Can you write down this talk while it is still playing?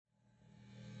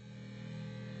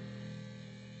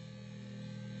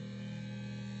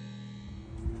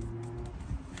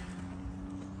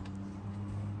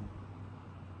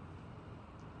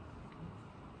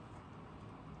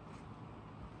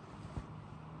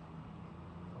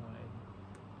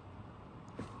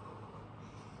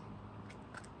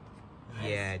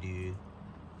dude.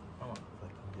 Come on.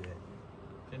 Fucking do it.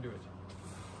 You can do it.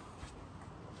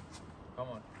 Come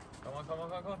on. Come on, come on,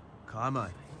 come on. Come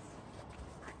on.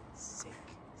 Sick.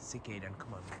 Sick, Aidan.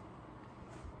 Come on, man.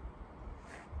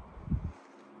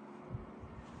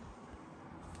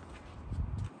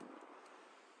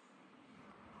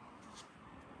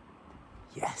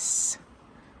 Yes.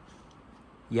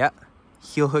 Yeah.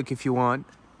 Heel hook if you want.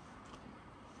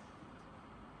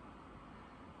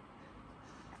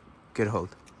 Good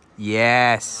hold.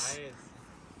 Yes. Nice.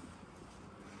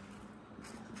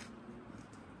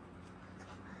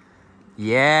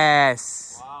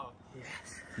 Yes. Wow.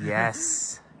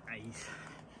 Yes. Nice.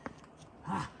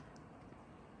 Ah.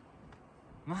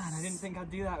 Man, I didn't think I'd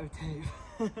do that with tape.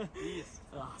 Yes.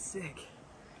 Oh, sick.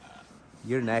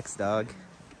 You're next, dog.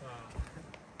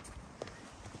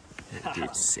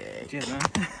 Dude, sick. Cheers, man.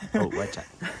 Oh, watch out.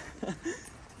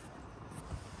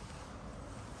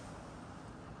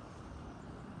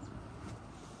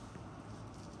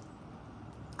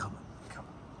 Come on. Come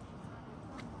on.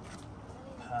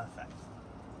 Perfect.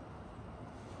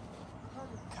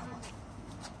 Come on.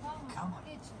 Come on.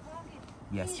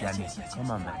 Yes, Yannick. yes,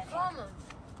 Come on, man. Come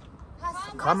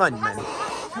Come on, man.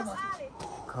 Come on.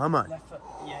 Come on. Left foot.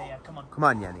 Yeah, come on. Come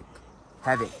on, Yannick.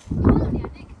 Have it.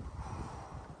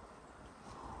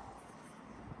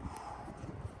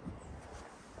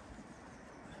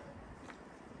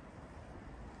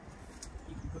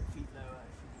 You can put feet lower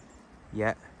if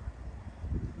Yeah.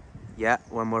 Yeah,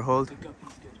 one more hold. you go.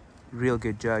 He's good. Real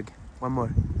good jug. One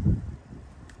more.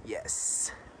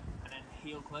 Yes. And then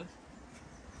heel close.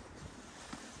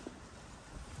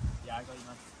 Yeah, I got you,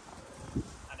 man.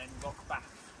 And then rock back.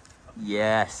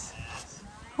 Yes. Yes.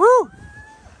 Woo!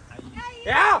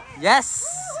 Yeah! Yes!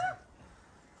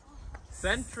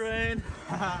 Centering!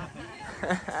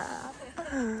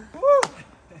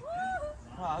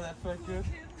 Wow, that felt good.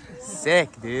 Sick,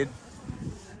 dude.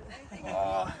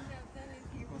 Oh,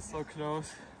 was so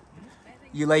close.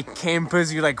 You like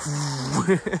campers, you're like...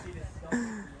 Oh,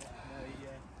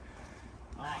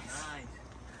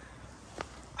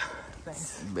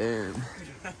 nice. Boom.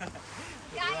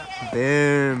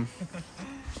 Boom.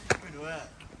 Good work.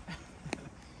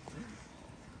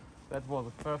 That was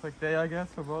a perfect day, I guess,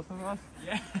 for both of us.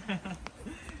 Yeah.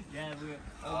 Yeah,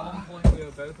 at one point we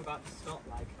were both about to stop,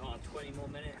 like, 20 more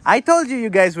minutes. I told you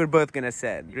guys were both gonna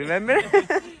send, remember?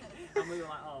 And we were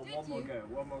like, one more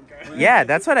go. Yeah,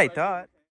 that's what I thought.